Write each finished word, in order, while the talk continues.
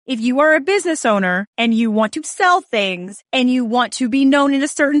If you are a business owner and you want to sell things and you want to be known in a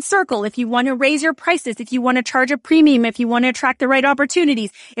certain circle, if you want to raise your prices, if you want to charge a premium, if you want to attract the right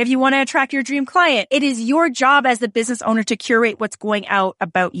opportunities, if you want to attract your dream client, it is your job as the business owner to curate what's going out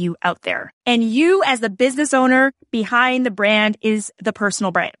about you out there. And you as the business owner behind the brand is the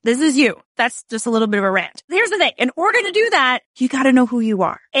personal brand. This is you. That's just a little bit of a rant. Here's the thing. In order to do that, you got to know who you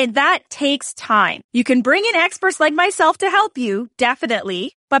are. And that takes time. You can bring in experts like myself to help you,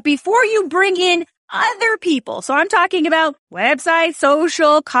 definitely. But before you bring in other people, so I'm talking about websites,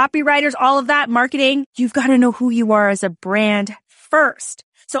 social, copywriters, all of that, marketing, you've got to know who you are as a brand first.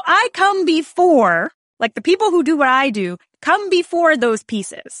 So I come before, like the people who do what I do, come before those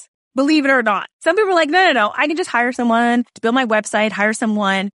pieces. Believe it or not. Some people are like, no. I can just hire someone to build my website, hire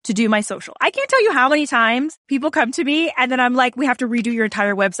someone to do my social. I can't tell you how many times people come to me and then I'm like, we have to redo your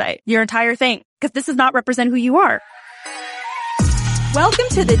entire website, your entire thing, because this does not represent who you are. Welcome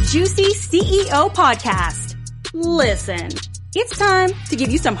to the Juicy CEO podcast. Listen, it's time to give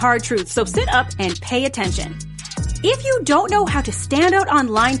you some hard truths, so sit up and pay attention. If you don't know how to stand out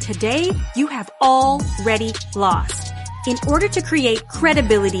online today, you have already lost. In order to create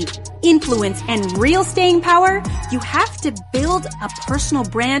credibility, influence, and real staying power, you have to build a personal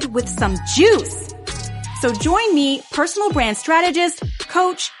brand with some juice. So join me, personal brand strategist,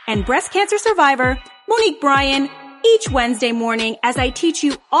 coach, and breast cancer survivor, Monique Bryan, each Wednesday morning as I teach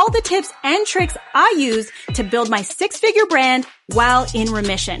you all the tips and tricks I use to build my six-figure brand while in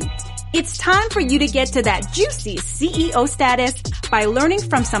remission. It's time for you to get to that juicy CEO status by learning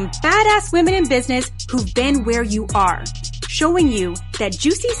from some badass women in business who've been where you are, showing you that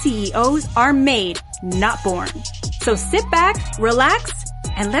juicy CEOs are made, not born. So sit back, relax,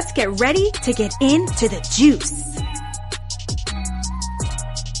 and let's get ready to get into the juice.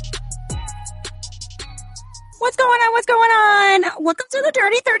 What's going on? Welcome to the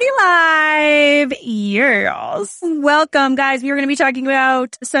Dirty 30 Live. Yes. Welcome, guys. We are going to be talking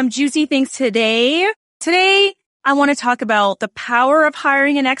about some juicy things today. Today, I want to talk about the power of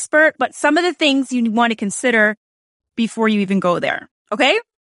hiring an expert, but some of the things you want to consider before you even go there. Okay?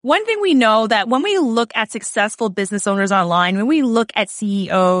 One thing we know that when we look at successful business owners online, when we look at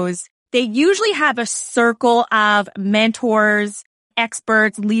CEOs, they usually have a circle of mentors,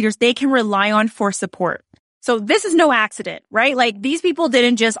 experts, leaders they can rely on for support. So this is no accident, right? Like these people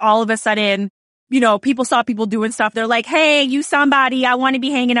didn't just all of a sudden, people saw people doing stuff. They're like, hey, you somebody, I want to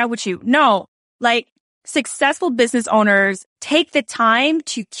be hanging out with you. No, like successful business owners take the time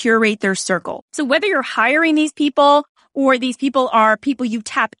to curate their circle. So whether you're hiring these people or these people are people you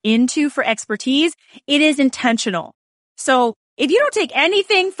tap into for expertise, it is intentional. So if you don't take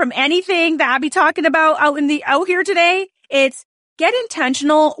anything from anything that I'll be talking about out here today, it's get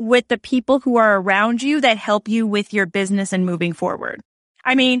intentional with the people who are around you that help you with your business and moving forward.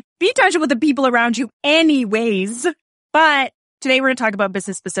 I mean, be intentional with the people around you anyways, but today we're going to talk about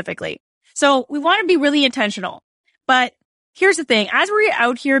business specifically. So we want to be really intentional. But here's the thing. As we're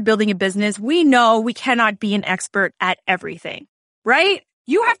out here building a business, we know we cannot be an expert at everything, right?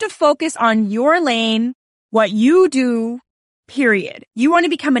 You have to focus on your lane, what you do, period. You want to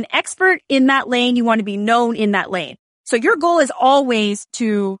become an expert in that lane. You want to be known in that lane. So your goal is always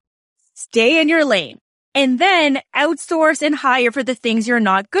to stay in your lane and then outsource and hire for the things you're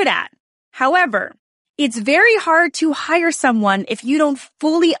not good at. However, it's very hard to hire someone if you don't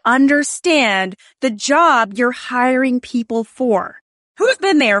fully understand the job you're hiring people for. Who's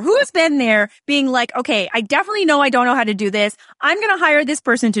been there being like, okay, I definitely know I don't know how to do this. I'm going to hire this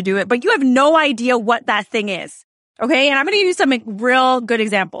person to do it, but you have no idea what that thing is. Okay. And I'm going to use some real good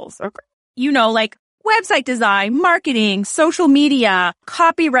examples. Like website design, marketing, social media,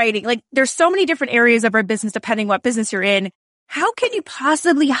 copywriting. Like there's so many different areas of our business depending what business you're in. How can you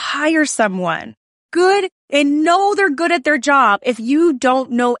possibly hire someone good and know they're good at their job if you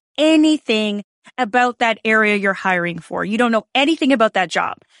don't know anything about that area you're hiring for? You don't know anything about that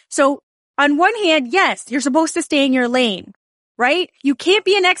job. So on one hand, yes, you're supposed to stay in your lane, right? You can't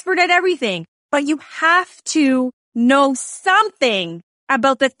be an expert at everything, but you have to know something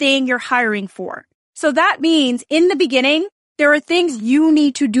about the thing you're hiring for. So that means in the beginning, there are things you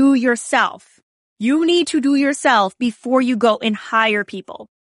need to do yourself. You need to do yourself before you go and hire people.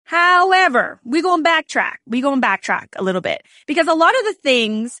 However, we're going to backtrack a little bit because a lot of the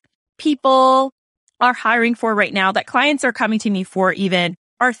things people are hiring for right now that clients are coming to me for even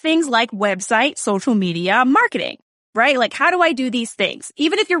are things like website, social media, marketing, right? Like how do I do these things?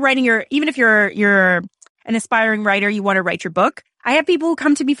 Even if you're an aspiring writer, you want to write your book. I have people who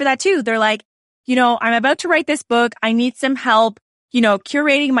come to me for that too. They're like, I'm about to write this book. I need some help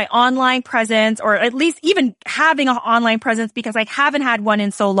curating my online presence, or at least even having an online presence, because I haven't had one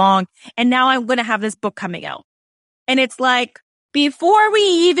in so long. And now I'm going to have this book coming out. And it's like, before we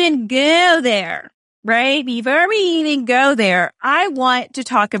even go there, right? Before we even go there, I want to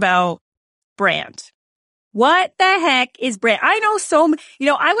talk about brand. What the heck is brand? I know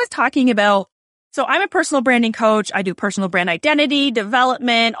I was talking about, so I'm a personal branding coach. I do personal brand identity,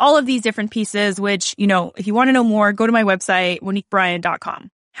 development, all of these different pieces, which, if you want to know more, go to my website, MoniqueBryan.com.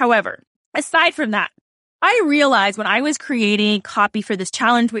 However, aside from that, I realized when I was creating copy for this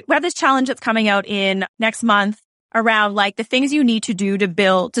challenge, we have this challenge that's coming out in next month around like the things you need to do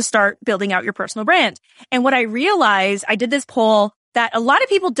to start building out your personal brand. And what I realized, I did this poll that a lot of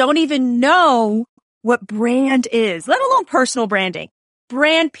people don't even know what brand is, let alone personal branding.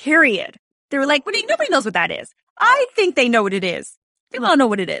 Brand, period. They were like, nobody knows what that is. I think they know what it is. People don't know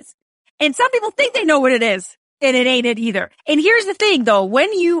what it is. And some people think they know what it is, and it ain't it either. And here's the thing though,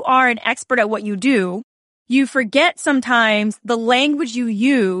 when you are an expert at what you do, you forget sometimes the language you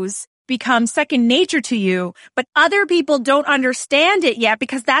use becomes second nature to you, but other people don't understand it yet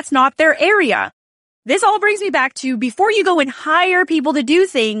because that's not their area. This all brings me back to, before you go and hire people to do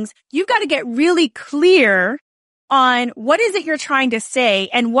things, you've got to get really clear on what is it you're trying to say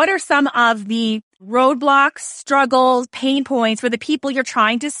and what are some of the roadblocks, struggles, pain points for the people you're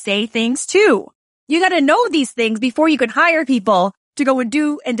trying to say things to. You got to know these things before you can hire people to go and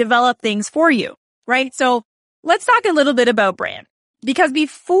do and develop things for you, right? So let's talk a little bit about brand. Because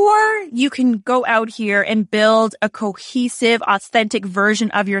before you can go out here and build a cohesive, authentic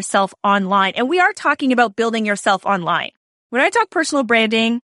version of yourself online, and we are talking about building yourself online. When I talk personal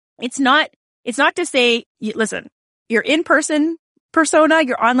branding, it's not to say, listen, your in-person persona,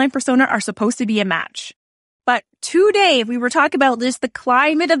 your online persona are supposed to be a match. But today, if we were talking about just the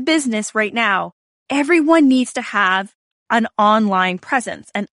climate of business right now, everyone needs to have an online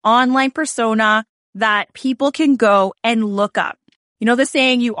presence, an online persona that people can go and look up. You know the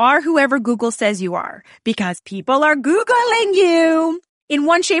saying, you are whoever Google says you are, because people are Googling you in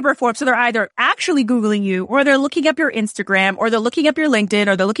one shape or form. So they're either actually Googling you, or they're looking up your Instagram, or they're looking up your LinkedIn,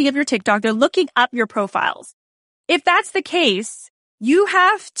 or they're looking up your TikTok. They're looking up your profiles. If that's the case, you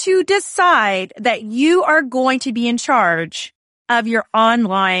have to decide that you are going to be in charge of your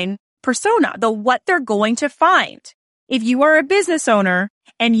online persona, what they're going to find. If you are a business owner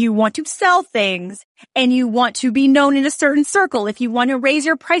and you want to sell things and you want to be known in a certain circle, if you want to raise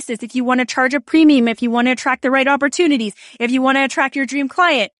your prices, if you want to charge a premium, if you want to attract the right opportunities, if you want to attract your dream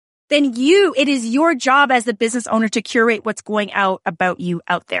client, then it is your job as the business owner to curate what's going out about you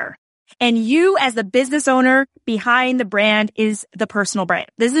out there. And you as the business owner behind the brand is the personal brand.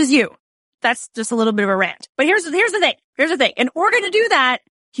 This is you. That's just a little bit of a rant. But here's the thing. Here's the thing. In order to do that,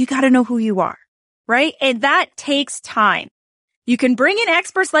 you got to know who you are, right? And that takes time. You can bring in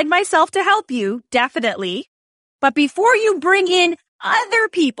experts like myself to help you, definitely. But before you bring in other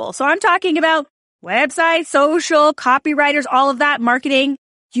people, so I'm talking about website, social, copywriters, all of that, marketing,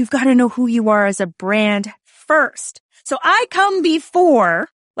 you've got to know who you are as a brand first. So I come before,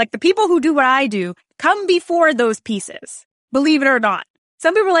 like the people who do what I do, come before those pieces, believe it or not.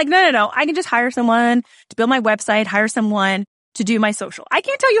 Some people are like, no, I can just hire someone to build my website, hire someone to do my social. I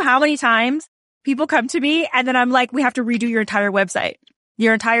can't tell you how many times people come to me and then I'm like, we have to redo your entire website,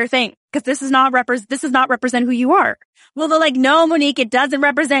 your entire thing, because this does not represent who you are. Well, they're like, no, Monique, it doesn't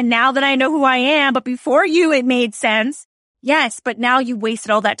represent now that I know who I am. But before it made sense. Yes, but now you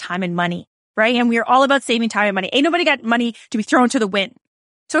wasted all that time and money, right? And we're all about saving time and money. Ain't nobody got money to be thrown to the wind.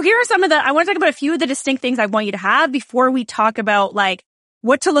 So here are I want to talk about a few of the distinct things I want you to have before we talk about like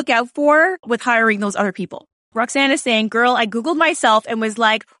what to look out for with hiring those other people. Roxanne is saying, girl, I Googled myself and was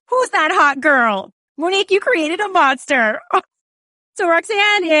like, who's that hot girl? Monique, you created a monster. So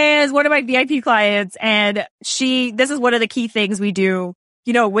Roxanne is one of my VIP clients, and this is one of the key things we do,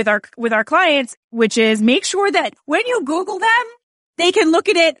 with our clients, which is make sure that when you Google them, they can look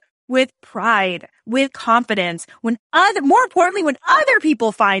at it with pride, with confidence. More importantly, when other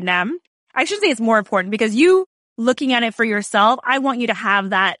people find them, I should say it's more important because you looking at it for yourself, I want you to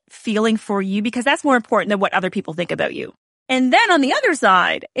have that feeling for you because that's more important than what other people think about you. And then on the other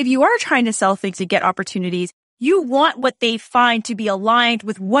side, if you are trying to sell things to get opportunities, you want what they find to be aligned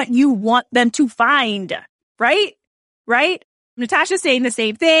with what you want them to find, right? Right? Natasha's saying the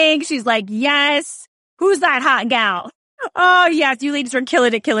same thing. She's like, yes. Who's that hot gal? Oh, yes. You ladies are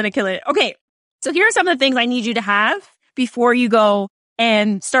killing it. Okay. So here are some of the things I need you to have before you go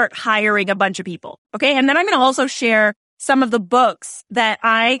and start hiring a bunch of people. Okay. And then I'm going to also share some of the books that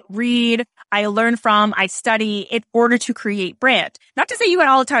I read, I learn from, I study in order to create brand. Not to say you got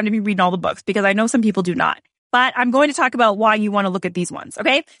all the time to be reading all the books because I know some people do not. but I'm going to talk about why you want to look at these ones.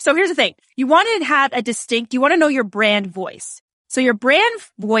 Okay. So here's the thing. You want to have you want to know your brand voice. So your brand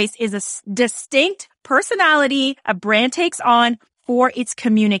voice is a distinct personality a brand takes on for its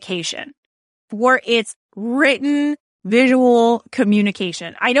communication, for its written visual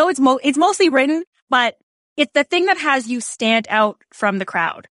communication. I know it's mostly written, but it's the thing that has you stand out from the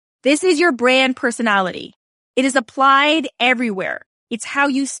crowd. This is your brand personality. It is applied everywhere. It's how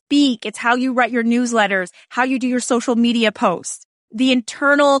you speak. It's how you write your newsletters, how you do your social media posts, the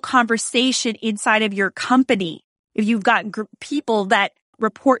internal conversation inside of your company. If you've got people that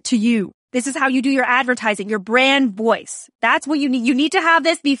report to you, this is how you do your advertising, your brand voice. That's what you need. You need to have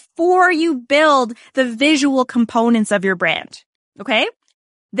this before you build the visual components of your brand. Okay?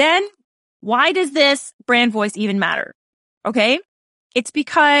 Then why does this brand voice even matter? Okay? It's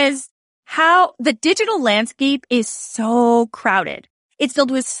because how the digital landscape is so crowded. It's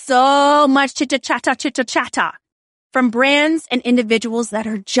filled with so much chitta-chatta from brands and individuals that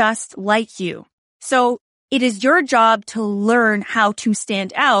are just like you. So it is your job to learn how to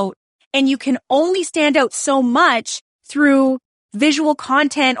stand out, and you can only stand out so much through visual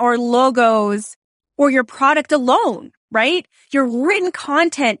content or logos or your product alone, right? Your written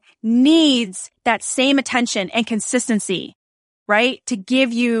content needs that same attention and consistency, right? To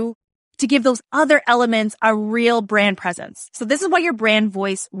give those other elements a real brand presence. So this is why your brand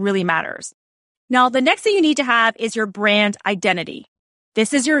voice really matters. Now, the next thing you need to have is your brand identity.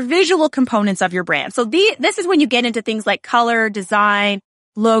 This is your visual components of your brand. So this is when you get into things like color, design,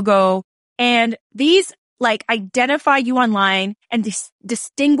 logo, and these like identify you online and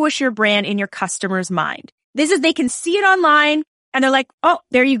distinguish your brand in your customer's mind. This is, they can see it online and they're like, oh,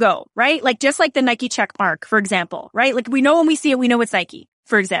 there you go, right? Like just like the Nike check mark, for example, right? Like we know when we see it, we know it's Nike,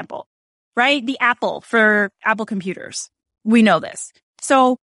 for example, right? The Apple for Apple computers. We know this.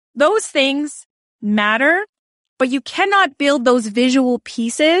 So those things matter, but you cannot build those visual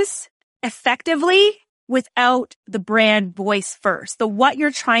pieces effectively without the brand voice first. The what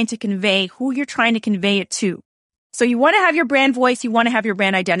you're trying to convey, who you're trying to convey it to. So you want to have your brand voice, you want to have your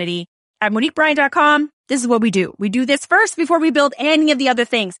brand identity. At MoniqueBryant.com, this is what we do. We do this first before we build any of the other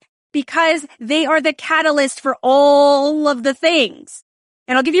things because they are the catalyst for all of the things.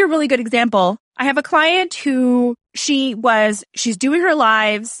 And I'll give you a really good example. I have a client who she's doing her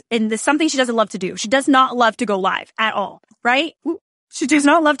lives and this is something she doesn't love to do. She does not love to go live at all, right? She does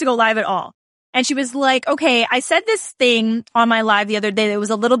not love to go live at all. And she was like, okay, I said this thing on my live the other day that was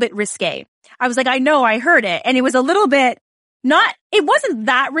a little bit risque. I was like, I know, I heard it. And it was a little bit it wasn't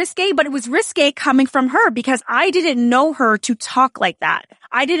that risque, but it was risque coming from her because I didn't know her to talk like that.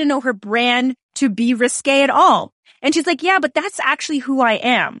 I didn't know her brand to be risque at all. And she's like, yeah, but that's actually who I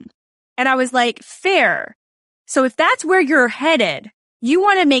am. And I was like, fair. So if that's where you're headed, you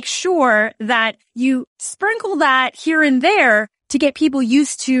want to make sure that you sprinkle that here and there to get people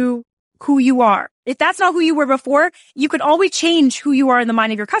used to who you are. If that's not who you were before, you can always change who you are in the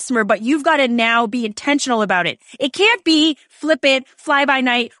mind of your customer, but you've got to now be intentional about it. It can't be flippant, fly by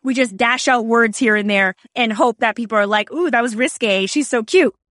night. We just dash out words here and there and hope that people are like, ooh, that was risque. She's so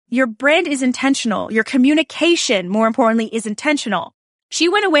cute. Your brand is intentional. Your communication, more importantly, is intentional. She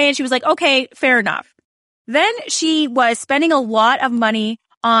went away and she was like, okay, fair enough. Then she was spending a lot of money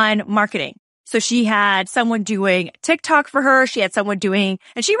on marketing. So she had someone doing TikTok for her. She had someone and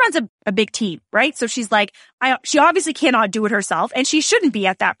she runs a big team, right? So she's like, she obviously cannot do it herself and she shouldn't be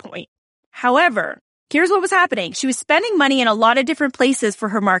at that point. However, here's what was happening. She was spending money in a lot of different places for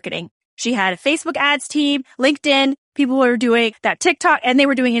her marketing. She had a Facebook ads team, LinkedIn, people were doing that TikTok and they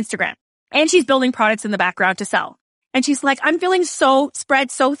were doing Instagram. And she's building products in the background to sell. And she's like, I'm feeling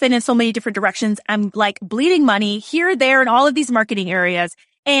spread so thin in so many different directions. I'm like bleeding money here, there, in all of these marketing areas.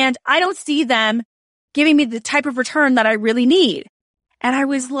 And I don't see them giving me the type of return that I really need. And I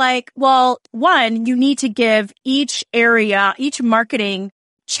was like, well, one, you need to give each area, each marketing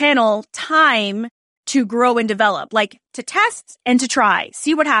channel time to grow and develop, like to test and to try,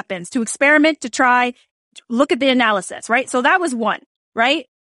 see what happens, to experiment, to try, look at the analysis, right? So that was one, right?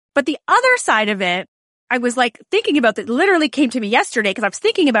 But the other side of it, I was like thinking about that, literally came to me yesterday because I was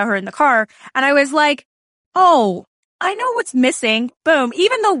thinking about her in the car and I was like, oh, I know what's missing. Boom.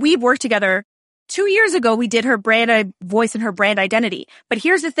 Even though we've worked together 2 years ago, we did her brand voice and her brand identity. But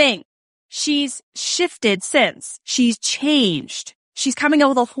here's the thing. She's shifted since. She's changed. She's coming out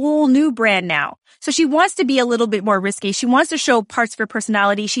with a whole new brand now. So she wants to be a little bit more risky. She wants to show parts of her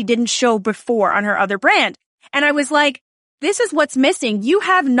personality she didn't show before on her other brand. And I was like, this is what's missing. You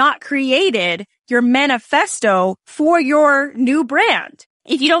have not created your manifesto for your new brand.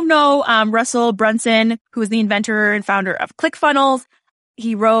 If you don't know Russell Brunson, who is the inventor and founder of ClickFunnels,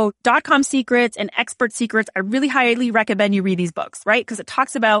 He wrote .com Secrets and Expert Secrets. I really highly recommend you read these books, right? Because it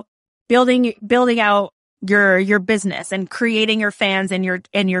talks about building out your business and creating your fans and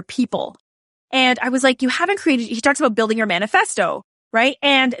your people. And I was like, you haven't created, he talks about building your manifesto, right?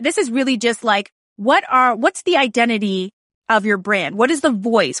 And this is really just like, what's the identity of your brand? What is the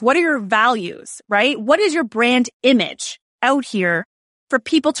voice? What are your values, right? What is your brand image out here for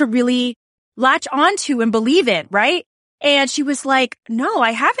people to really latch onto and believe in, right? And she was like, no,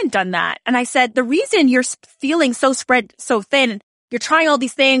 I haven't done that. And I said, the reason you're feeling so spread so thin, you're trying all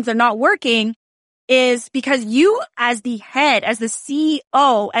these things, they're not working, is because you as the head, as the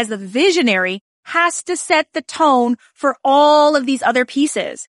CEO, as the visionary, has to set the tone for all of these other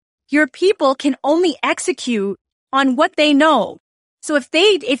pieces. Your people can only execute on what they know. So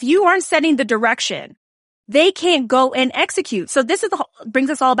if you aren't setting the direction, they can't go and execute. So this brings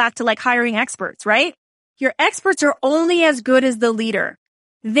us all back to like hiring experts, right? Your experts are only as good as the leader.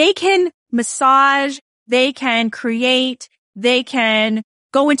 They can massage, they can create, they can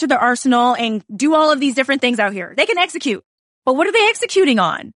go into the arsenal and do all of these different things out here. They can execute. But what are they executing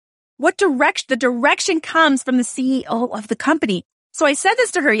on? What direction? The direction comes from the CEO of the company. So I said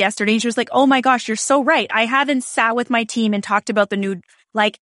this to her yesterday and she was like, oh my gosh, you're so right. I haven't sat with my team and talked about the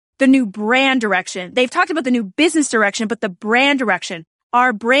new brand direction. They've talked about the new business direction, but the brand direction,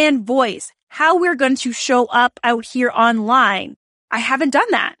 our brand voice, how we're going to show up out here online. I haven't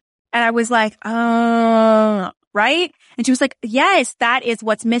done that. And I was like, right? And she was like, yes, that is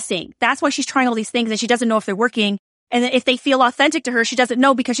what's missing. That's why she's trying all these things and she doesn't know if they're working. And if they feel authentic to her, she doesn't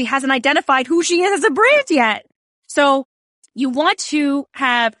know because she hasn't identified who she is as a brand yet. So you want to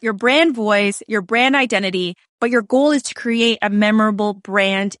have your brand voice, your brand identity, but your goal is to create a memorable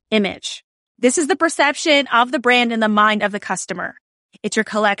brand image. This is the perception of the brand in the mind of the customer. It's your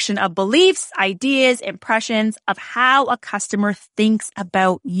collection of beliefs, ideas, impressions of how a customer thinks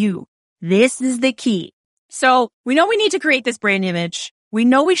about you. This is the key. So we know we need to create this brand image. We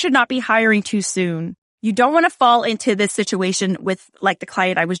know we should not be hiring too soon. You don't want to fall into this situation with like the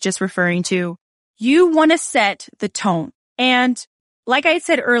client I was just referring to. You want to set the tone. And like I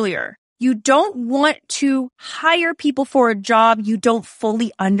said earlier, you don't want to hire people for a job you don't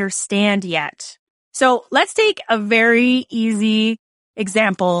fully understand yet. So let's take a very easy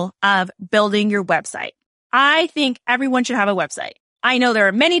example of building your website. I think everyone should have a website. I know there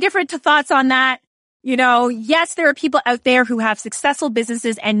are many different thoughts on that. You know, yes, there are people out there who have successful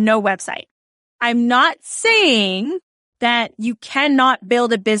businesses and no website. I'm not saying that you cannot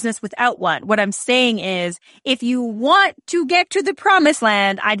build a business without one. What I'm saying is, if you want to get to the promised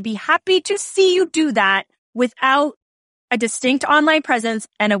land, I'd be happy to see you do that without a distinct online presence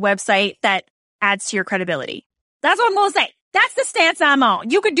and a website that adds to your credibility. That's what I'm going to say. That's the stance I'm on.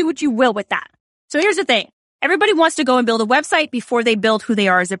 You can do what you will with that. So here's the thing. Everybody wants to go and build a website before they build who they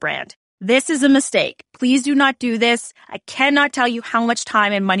are as a brand. This is a mistake. Please do not do this. I cannot tell you how much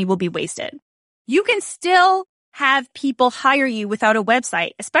time and money will be wasted. You can still have people hire you without a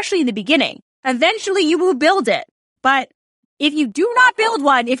website, especially in the beginning. Eventually you will build it. But if you do not build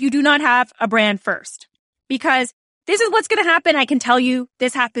one, if you do not have a brand first, because this is what's going to happen. I can tell you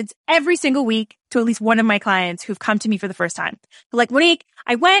this happens every single week to at least one of my clients who've come to me for the first time. They're like, Monique,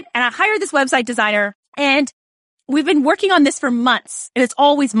 I went and I hired this website designer and we've been working on this for months, and it's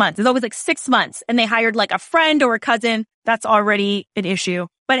always months. It's always like 6 months, and they hired like a friend or a cousin. That's already an issue.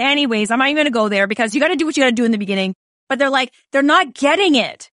 But anyways, I'm not even going to go there because you got to do what you got to do in the beginning. But they're like, they're not getting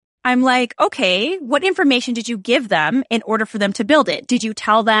it. I'm like, okay, what information did you give them in order for them to build it? Did you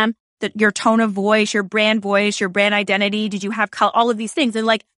tell them that your tone of voice, your brand identity? Did you have all of these things? And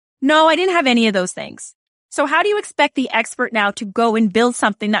like, no, I didn't have any of those things. So how do you expect the expert now to go and build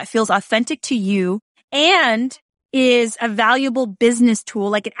something that feels authentic to you and is a valuable business tool?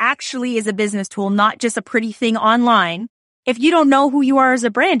 Like it actually is a business tool, not just a pretty thing online. If you don't know who you are as a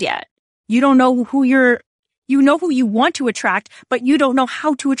brand yet, you don't know you know who you want to attract, but you don't know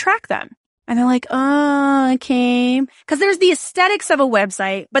how to attract them. And they're like, oh, okay. Because there's the aesthetics of a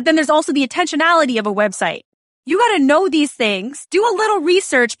website, but then there's also the intentionality of a website. You got to know these things. Do a little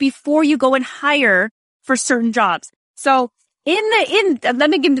research before you go and hire for certain jobs. So let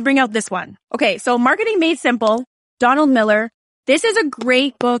me bring out this one. Okay. So Marketing Made Simple, Donald Miller. This is a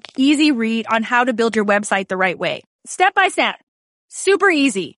great book, easy read on how to build your website the right way. Step by step. Super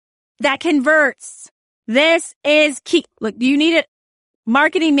easy. That converts. This is key. Look, do you need it?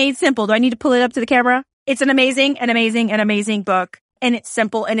 Marketing Made Simple. Do I need to pull it up to the camera? It's an amazing book. And it's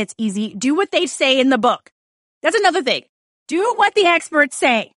simple and it's easy. Do what they say in the book. That's another thing. Do what the experts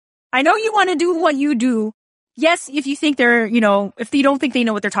say. I know you want to do what you do. Yes, if you think if you don't think they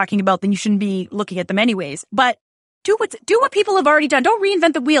know what they're talking about, then you shouldn't be looking at them anyways. But Do what people have already done. Don't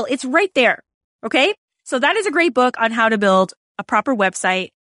reinvent the wheel. It's right there. Okay? So that is a great book on how to build a proper website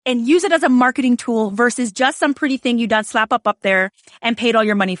and use it as a marketing tool versus just some pretty thing you done slap up there and paid all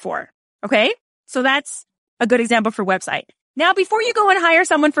your money for. Okay? So that's a good example for website. Now, before you go and hire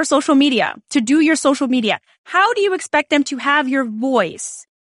someone for social media, to do your social media, how do you expect them to have your voice?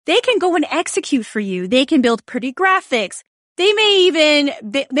 They can go and execute for you. They can build pretty graphics. They may even,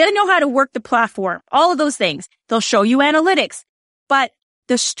 they know how to work the platform, all of those things. They'll show you analytics, but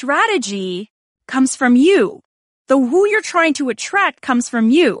the strategy comes from you. Who you're trying to attract comes from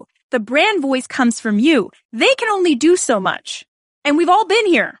you. The brand voice comes from you. They can only do so much. And we've all been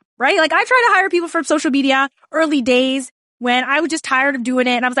here, right? Like I tried to hire people for social media early days when I was just tired of doing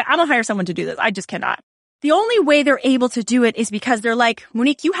it. And I was like, I'm going to hire someone to do this. I just cannot. The only way they're able to do it is because they're like,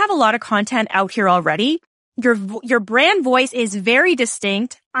 Monique, you have a lot of content out here already. Your brand voice is very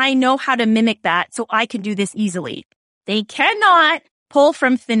distinct. I know how to mimic that, so I can do this easily. They cannot pull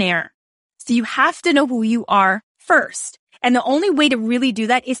from thin air. So you have to know who you are first. And the only way to really do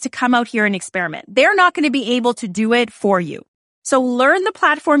that is to come out here and experiment. They're not going to be able to do it for you. So learn the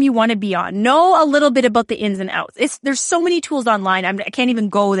platform you want to be on. Know a little bit about the ins and outs. There's so many tools online. I can't even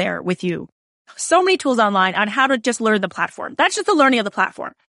go there with you. So many tools online on how to just learn the platform. That's just the learning of the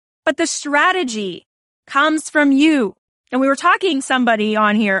platform. But the strategy comes from you. And we were talking somebody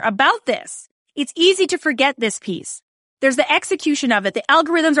on here about this. It's easy to forget this piece. There's the execution of it. The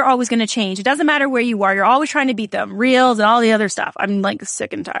algorithms are always going to change. It doesn't matter where you are. You're always trying to beat them. Reels and all the other stuff. I'm like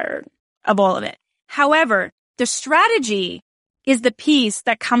sick and tired of all of it. However, the strategy is the piece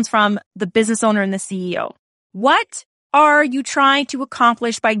that comes from the business owner and the CEO. What are you trying to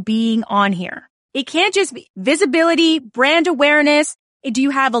accomplish by being on here? It can't just be visibility, brand awareness. Do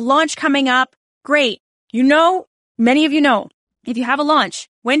you have a launch coming up? Great. You know, many of you know, if you have a launch,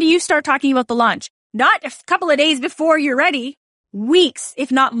 when do you start talking about the launch? Not a couple of days before you're ready, weeks,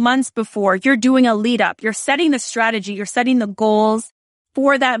 if not months before. You're doing a lead up. You're setting the strategy. You're setting the goals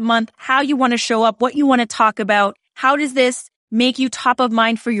for that month, how you want to show up, what you want to talk about. How does this make you top of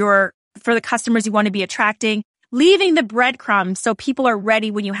mind for the customers you want to be attracting? Leaving the breadcrumbs so people are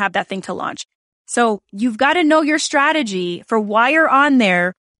ready when you have that thing to launch. So you've got to know your strategy for why you're on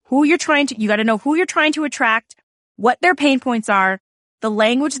there, you got to know who you're trying to attract, what their pain points are, the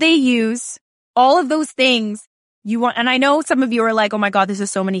language they use, all of those things you want. And I know some of you are like, oh my God, this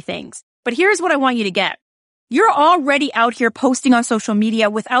is so many things, but here's what I want you to get. You're already out here posting on social media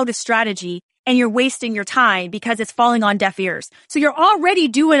without a strategy and you're wasting your time because it's falling on deaf ears. So you're already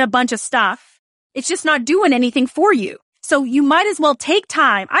doing a bunch of stuff. It's just not doing anything for you. So you might as well take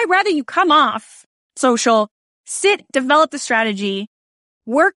time. I'd rather you come off social, develop the strategy,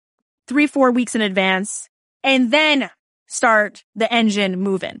 work 3-4 weeks in advance, and then start the engine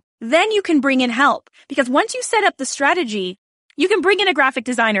moving. Then you can bring in help because once you set up the strategy, you can bring in a graphic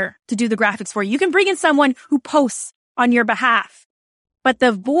designer to do the graphics for you. You can bring in someone who posts on your behalf, but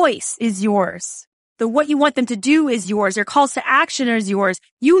the voice is yours. What you want them to do is yours. Your calls to action is yours.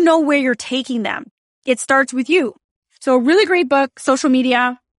 You know where you're taking them. It starts with you. So a really great book, Social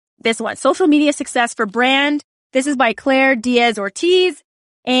Media. This one, Social Media Success for Brand. This is by Claire Diaz-Ortiz.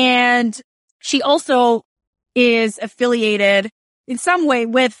 And she also is affiliated in some way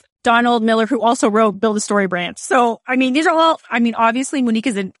with Donald Miller, who also wrote Build a Story Brand. So, obviously Monique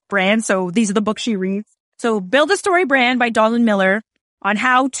is a brand, so these are the books she reads. So Build a Story Brand by Donald Miller on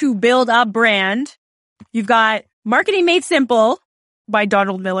how to build a brand. You've got Marketing Made Simple by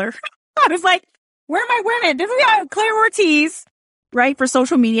Donald Miller. I was like, where are my women? This is Claire Ortiz, right? For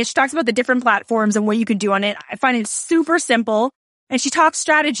social media. She talks about the different platforms and what you can do on it. I find it super simple. And she talks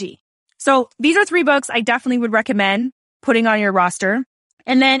strategy. So these are 3 books I definitely would recommend putting on your roster.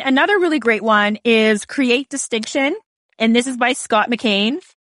 And then another really great one is Create Distinction. And this is by Scott McKain.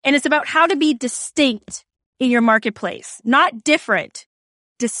 And it's about how to be distinct in your marketplace. Not different,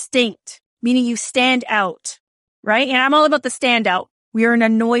 distinct, meaning you stand out, right? And I'm all about the standout. We are in a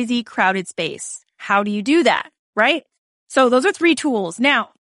noisy, crowded space. How do you do that, right? So those are 3 tools. Now,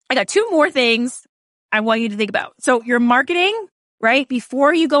 I got 2 more things I want you to think about. So your marketing, right?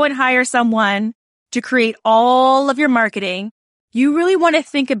 Before you go and hire someone to create all of your marketing, you really want to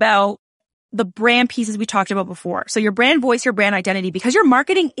think about the brand pieces we talked about before. So your brand voice, your brand identity, because your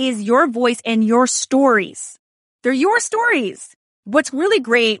marketing is your voice and your stories. They're your stories. What's really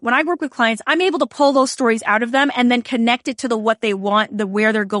great when I work with clients, I'm able to pull those stories out of them and then connect it to what they want,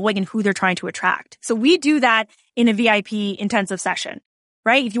 where they're going and who they're trying to attract. So we do that in a VIP intensive session,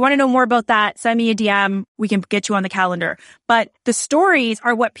 right? If you want to know more about that, send me a DM. We can get you on the calendar. But the stories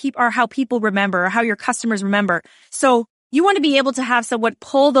are how people remember, how your customers remember. So You want to be able to have someone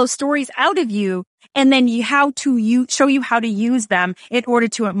pull those stories out of you and then show you how to use them in order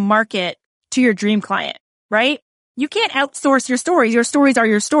to market to your dream client, right? You can't outsource your stories. Your stories are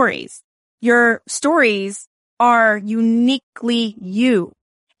your stories. Your stories are uniquely you.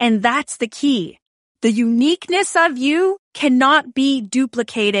 And that's the key. The uniqueness of you cannot be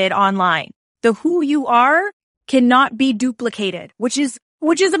duplicated online. The who you are cannot be duplicated, which is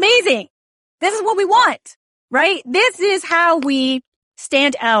amazing. This is what we want, right? This is how we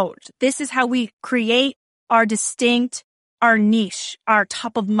stand out. This is how we create our distinct, our niche, our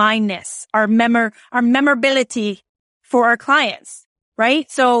top of mindness, our memorability for our clients,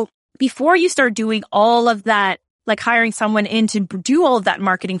 right? So before you start doing all of that, like hiring someone in to do all of that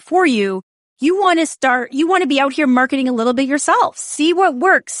marketing for you, you want to be out here marketing a little bit yourself. See what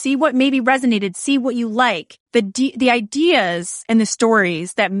works, see what maybe resonated, see what you like. The ideas and the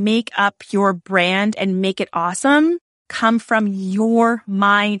stories that make up your brand and make it awesome come from your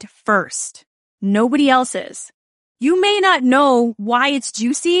mind first. Nobody else's. You may not know why it's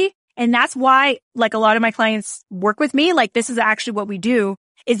juicy. And that's why, like, a lot of my clients work with me. Like, this is actually what we do,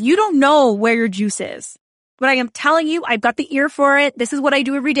 is you don't know where your juice is. But I am telling you, I've got the ear for it. This is what I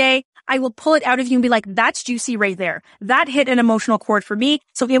do every day. I will pull it out of you and be like, that's juicy right there. That hit an emotional chord for me,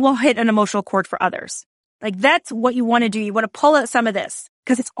 so it will hit an emotional chord for others. Like, that's what you want to do. You want to pull out some of this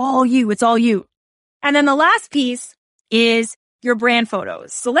because it's all you. It's all you. And then the last piece is your brand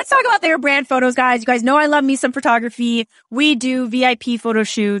photos. So let's talk about their brand photos, guys. You guys know I love me some photography. We do VIP photo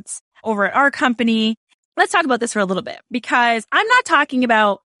shoots over at our company. Let's talk about this for a little bit, because I'm not talking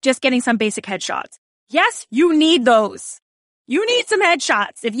about just getting some basic headshots. Yes, you need those. You need some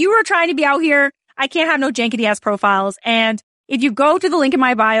headshots. If you are trying to be out here, I can't have no jankety ass profiles. And if you go to the link in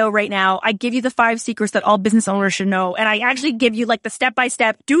my bio right now, I give you the 5 secrets that all business owners should know. And I actually give you like the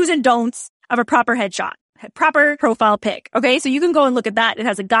step-by-step do's and don'ts of a proper headshot, proper profile pic. Okay. So you can go and look at that. It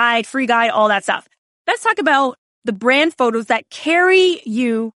has a guide, free guide, all that stuff. Let's talk about the brand photos that carry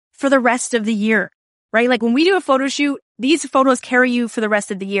you for the rest of the year, right? Like when we do a photo shoot, these photos carry you for the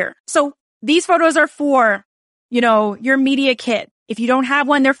rest of the year. So these photos are for, your media kit. If you don't have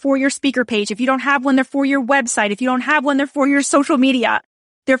one, they're for your speaker page. If you don't have one, they're for your website. If you don't have one, they're for your social media.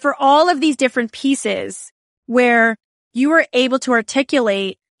 They're for all of these different pieces where you are able to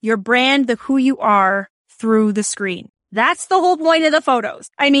articulate your brand, the who you are through the screen. That's the whole point of the photos.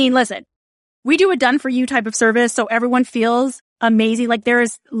 I mean, listen, we do a done for you type of service, so everyone feels amazing. Like there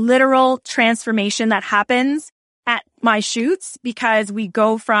is literal transformation that happens at my shoots, because we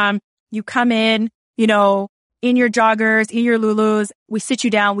go from you come in, in your joggers, in your Lulus, we sit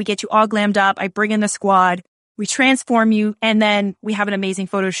you down, we get you all glammed up, I bring in the squad, we transform you, and then we have an amazing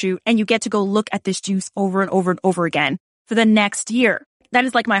photo shoot, and you get to go look at this juice over and over and over again for the next year. That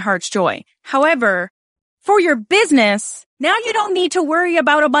is like my heart's joy. However, for your business, now you don't need to worry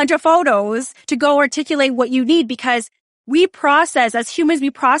about a bunch of photos to go articulate what you need, because as humans,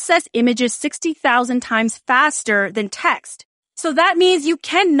 we process images 60,000 times faster than text. So that means you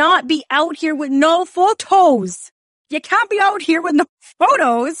cannot be out here with no photos. You can't be out here with no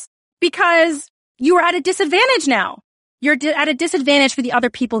photos because you are at a disadvantage now. You're at a disadvantage for the other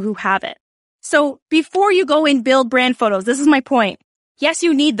people who have it. So before you go and build brand photos, this is my point. Yes,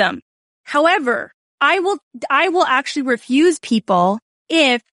 you need them. However, I will actually refuse people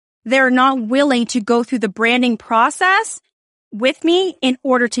if they're not willing to go through the branding process with me in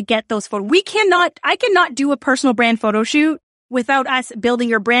order to get those photos. I cannot do a personal brand photo shoot without us building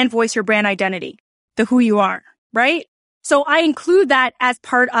your brand voice, your brand identity, the who you are, right? So I include that as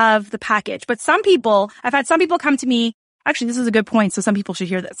part of the package. But I've had some people come to me, actually, this is a good point, so some people should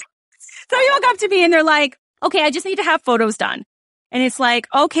hear this. Some people come to me and they're like, okay, I just need to have photos done. And it's like,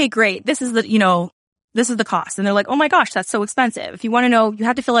 okay, great. This is the cost. And they're like, oh my gosh, that's so expensive. If you want to know, you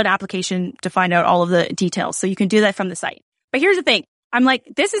have to fill out an application to find out all of the details. So you can do that from the site. But here's the thing. I'm like,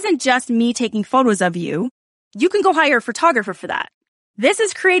 this isn't just me taking photos of you. You can go hire a photographer for that. This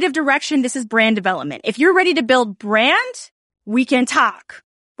is creative direction. This is brand development. If you're ready to build brand, we can talk,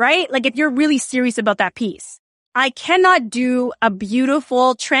 right? Like if you're really serious about that piece. I cannot do a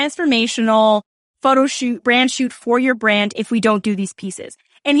beautiful, transformational photo shoot, brand shoot for your brand if we don't do these pieces.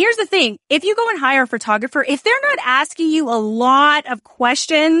 And here's the thing. If you go and hire a photographer, if they're not asking you a lot of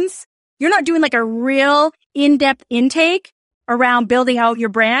questions, you're not doing like a real in-depth intake around building out your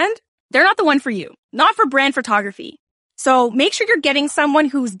brand, they're not the one for you. Not for brand photography. So make sure you're getting someone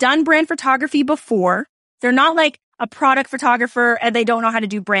who's done brand photography before. They're not like a product photographer and they don't know how to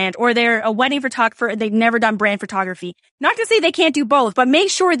do brand, or they're a wedding photographer and they've never done brand photography. Not to say they can't do both, but make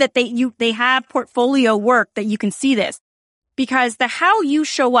sure that they have portfolio work that you can see this. because the how you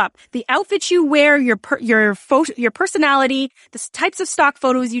show up, the outfits you wear, your personality, the types of stock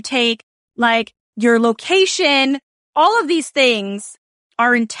photos you take, like your location, all of these things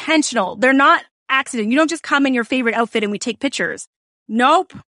are intentional. They're not accident. You don't just come in your favorite outfit and we take pictures.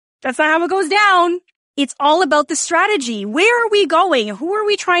 Nope. That's not how it goes down. It's all about the strategy. Where are we going? Who are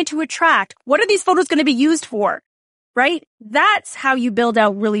we trying to attract? What are these photos going to be used for? Right? That's how you build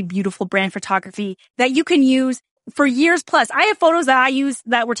out really beautiful brand photography that you can use for years plus. I have photos that I use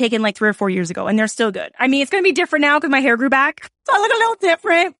that were taken like 3 or 4 years ago and they're still good. I mean, it's going to be different now because my hair grew back. So I look a little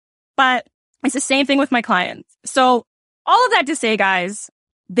different, but it's the same thing with my clients. So all of that to say, guys,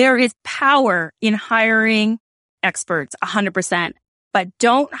 there is power in hiring experts 100%, but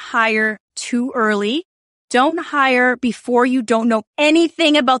don't hire too early. Don't hire before you don't know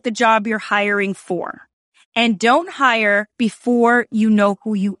anything about the job you're hiring for. And don't hire before you know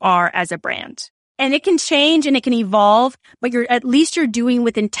who you are as a brand. And it can change and it can evolve, but at least you're doing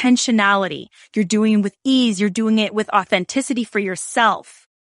with intentionality. You're doing it with ease. You're doing it with authenticity for yourself,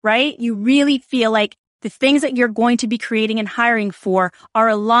 right? You really feel like the things that you're going to be creating and hiring for are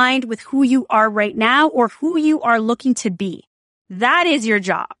aligned with who you are right now or who you are looking to be. That is your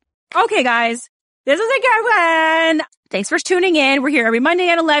job. Okay, guys, this was a good one. Thanks for tuning in. We're here every Monday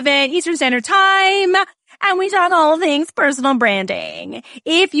at 11 Eastern Standard Time. And we talk all things personal branding.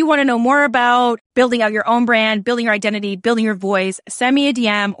 If you want to know more about building out your own brand, building your identity, building your voice, send me a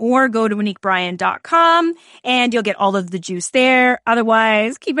DM or go to MoniqueBryan.com and you'll get all of the juice there.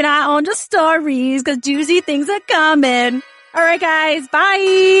 Otherwise, keep an eye on the stories because juicy things are coming. All right, guys.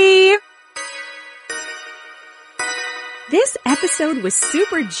 Bye. This episode was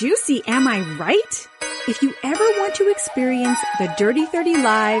super juicy, am I right? If you ever want to experience the Dirty 30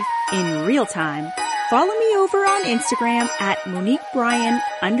 Live in real time, follow me over on Instagram at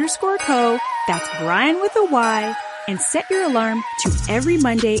MoniqueBryan_co. That's Brian with a Y. And set your alarm to every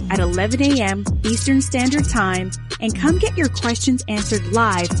Monday at 11 a.m. Eastern Standard Time and come get your questions answered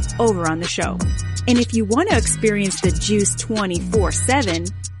live over on the show. And if you want to experience the juice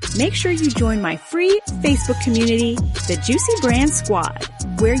 24/7, make sure you join my free Facebook community, the Juicy Brand Squad,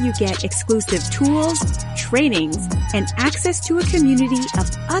 where you get exclusive tools, trainings, and access to a community of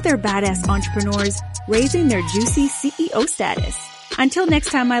other badass entrepreneurs raising their juicy CEO status. Until next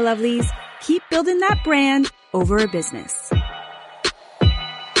time, my lovelies, keep building that brand over a business.